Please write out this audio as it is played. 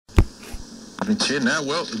to you now.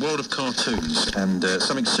 Well, the world of cartoons and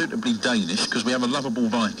something suitably Danish because we have a lovable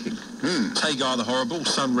Viking. Hagar the Horrible,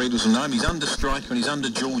 some readers will know him. He's under Striker and he's under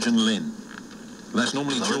George and Lynn. Well, that's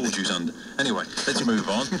normally George who's under. Anyway, let's move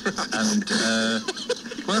on. And,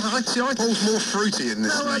 well, Paul's more fruity in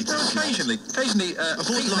this latest. Occasionally,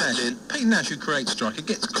 Pete Nash, who creates Striker,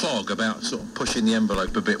 gets clog about sort of pushing the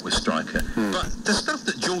envelope a bit with Striker. But the stuff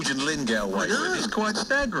that George and Lynn get away with is quite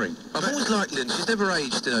staggering. I've always liked Lynn. She's never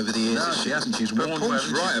aged over the years. No, she hasn't. She's worn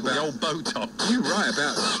right about the old Botox. You're right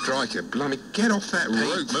about Striker. Blimey, get off that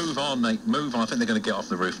roof. Move on, mate. Move on. I think they're going to get off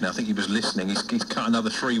the roof now. I think he was listening. He's cut another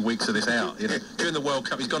 3 weeks of this out. You know, during the World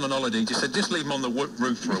Cup, he's gone on holiday. He just said, just leave him on the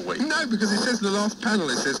roof for a week. No, because it says in the last panel,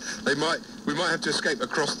 it says we might have to escape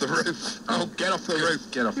across the roof. Oh, get off the roof.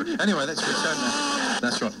 Get off it. Anyway, let's return now.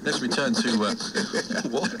 That's right. Let's return to what?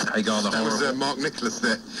 Hagar the Horrible. That was Mark Nicholas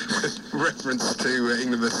there, with reference to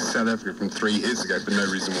England versus South Africa from 3 years ago for no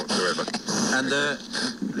reason whatsoever. And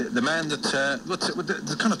the man that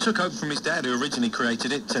kind of took over from his dad, who originally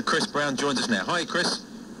created it, Chris Browne, joins us now. Hi, Chris.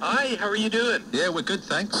 Hi. How are you doing? Yeah, we're good,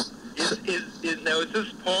 thanks. Now, is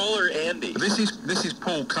this Paul or Andy? This is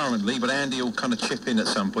Paul currently, but Andy will kind of chip in at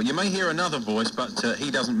some point. You may hear another voice, but he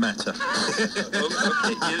doesn't matter.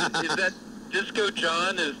 Okay. Is that Disco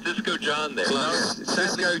John? Is Disco John there? No,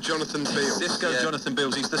 Disco Johnathan Beales. Johnathan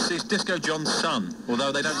Beales. He's Disco John's son,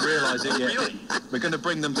 although they don't realise it yet. Really? We're going to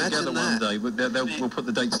bring them together one day. We'll put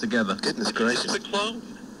the dates together. Goodness gracious. Is this the clone?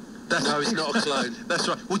 No, he's not a clone. That's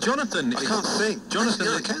right. Well, Johnathan... I can't sing.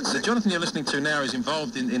 The Johnathan you're listening to now is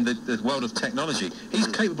involved in the world of technology. He's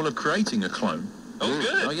capable of creating a clone. Oh,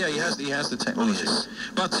 good. Oh, yeah, he has the technology.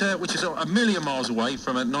 But, which is a million miles away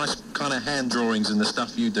from a nice kind of hand drawings and the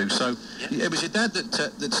stuff you do. So, it was your dad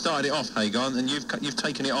that started it off, Hagar, and you've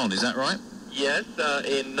taken it on, is that right? Yes,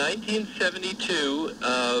 in 1972,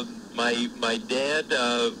 my dad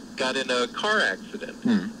got in a car accident,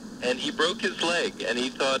 and he broke his leg, and he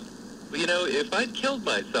thought, well, you know, if I'd killed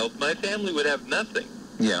myself, my family would have nothing.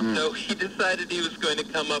 Yeah. So he decided he was going to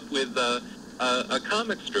come up with a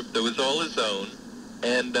comic strip that was all his own,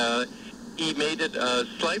 and he made it a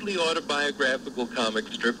slightly autobiographical comic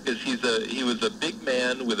strip because he was a big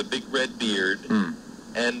man with a big red beard,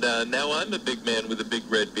 and now I'm a big man with a big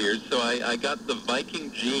red beard, so I got the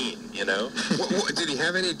Viking gene, you know. What, did he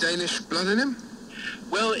have any Danish blood in him?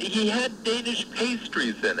 Well, he had Danish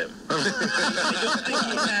pastries in him. I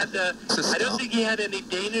don't think he had any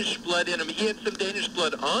Danish blood in him. He had some Danish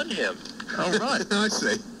blood on him. Oh, right. I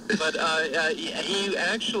see. But he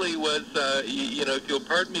actually was, you know, if you'll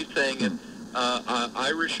pardon me saying it,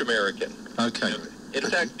 Irish-American. Okay. In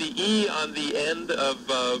fact, the E on the end of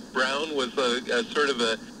Brown was a sort of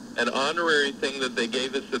an honorary thing that they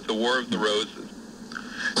gave us at the War of the Roses.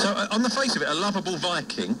 So, on the face of it, a lovable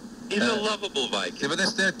Viking. He's a lovable Viking. Yeah, but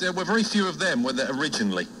there were very few of them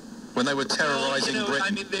originally, when they were terrorizing Britain.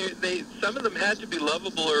 I mean, some of them had to be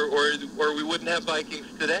lovable, or we wouldn't have Vikings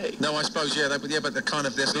today. No, I suppose, but they're kind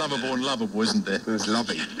of, there's lovable and lovable, isn't there? There's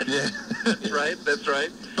loving. Yeah. That's right.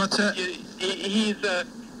 But, he's,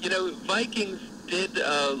 you know, Vikings did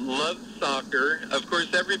love soccer. Of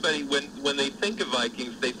course, everybody, when they think of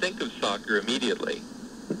Vikings, they think of soccer immediately.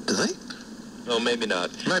 Do they? Oh, maybe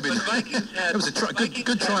not. Maybe but not. Vikings had... It was a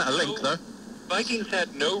good try at a link, though. Vikings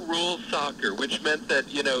had no rule soccer, which meant that,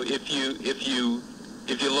 you know, if you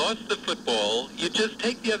lost the football, you just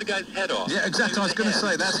take the other guy's head off. Yeah, exactly. I was going to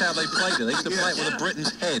say, that's how they played it. They used to play it with a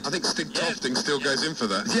Britain's head. I think Stig Tofting still goes in for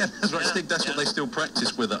that. Yeah, that's right. Stig, that's what they still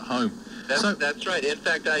practice with at home. That's right. In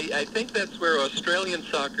fact, I think that's where Australian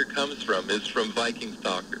soccer comes from, is from Viking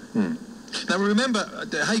soccer. Now, remember,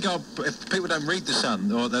 Hagar, if people don't read The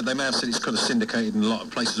Sun, or they may have said it's kind of syndicated in a lot of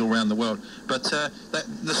places all around the world, but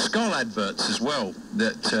the Skull adverts as well,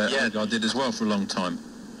 that Hagar did as well for a long time.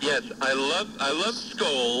 Yes, I love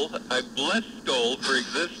Skoll. I bless Skoll for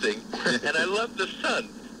existing, and I love The Sun.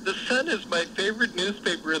 The Sun is my favorite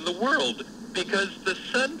newspaper in the world because The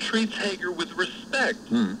Sun treats Hagar with respect.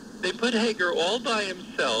 They put Hagar all by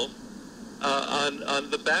himself on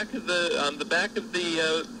the back of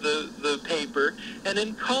the paper, and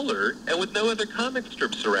in color, and with no other comic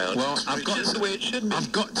strips around. Well, I've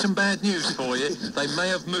got some bad news for you. They may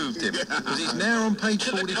have moved him because he's now on page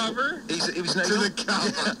 44. The cover?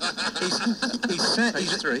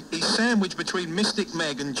 He's sandwiched between Mystic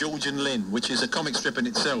Meg and George and Lynn, which is a comic strip in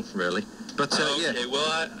itself, really. But okay,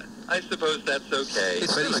 well, I suppose that's okay.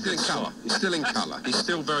 But he's still in colour. He's still in colour. He's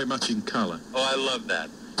still very much in colour. Oh, I love that.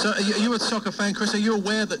 So, are you a soccer fan, Chris? Are you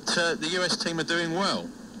aware that the US team are doing well?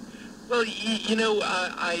 Well, you know,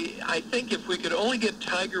 I think if we could only get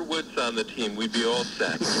Tiger Woods on the team, we'd be all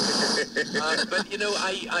set. But, you know,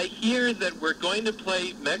 I hear that we're going to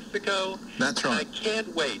play Mexico. That's right. I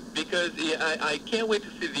can't wait, because I can't wait to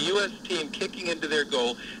see the U.S. team kicking into their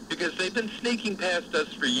goal, because they've been sneaking past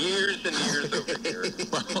us for years and years over here.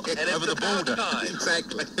 Well, And over it's the about border. time.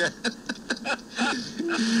 Exactly.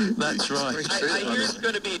 That's right. I hear it's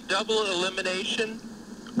going to be double elimination.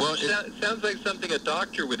 Well, Sounds like something a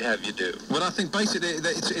doctor would have you do. well, I think basically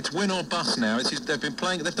it's win or bust now. They've been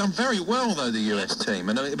playing. They've done very well though, the US team,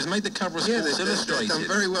 and it was made the cover of Yeah, Sports they've Illustrated. done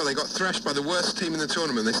very well. They got thrashed by the worst team in the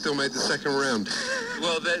tournament. They still made the second round.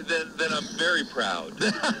 Well, then I'm very proud.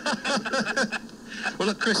 Well,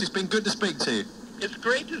 look, Chris, it's been good to speak to you. It's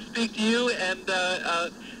great to speak to you, and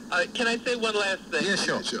can I say one last thing? Yeah,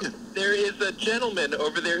 sure. There is a gentleman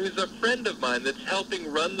over there who's a friend of mine that's helping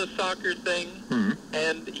run the soccer thing,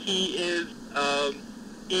 and he is,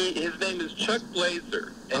 his name is Chuck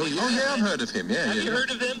Blazer. And Yeah, I've heard of him. Yeah, Have yeah. you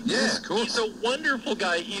heard of him? Yeah, of course. He's a wonderful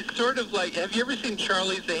guy. He's sort of like, have you ever seen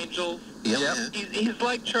Charlie's Angels? Yep. He's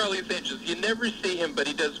like Charlie's Angels. You never see him, but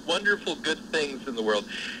he does wonderful, good things in the world.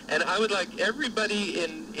 And I would like everybody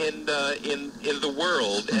in the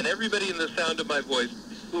world and everybody in the sound of my voice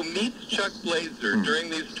who meets Chuck Blazer during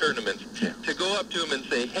these tournaments to go up to him and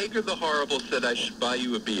say, Hagar the Horrible said I should buy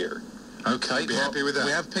you a beer. Okay, I'd be happy with that.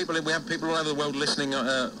 We have people all over the world listening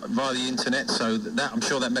via the internet, so that I'm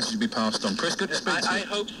sure that message will be passed on. Chris, good to speak to I you.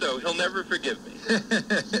 hope so. He'll never forgive me.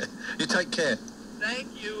 You take care.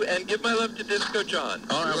 Thank you, and give my love to Disco John.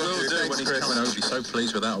 All right, I Will will do. do Thanks, when he's Chris. coming over. He's so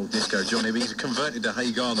pleased with that old Disco Johnny. He's converted to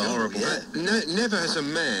Hagar the Horrible. Never has a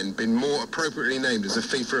man been more appropriately named as a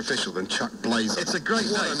FIFA official than Chuck Blazer. It's a great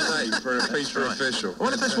What name. a name for a FIFA right. official. I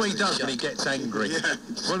wonder if that's what he does when he gets angry. Yeah.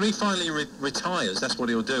 When he finally retires, that's what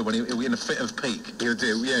he'll do, when he'll be in a fit of pique. He'll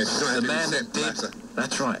do, yeah. It's not The having man set that did... Blazer.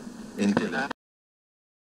 That's right, indeed.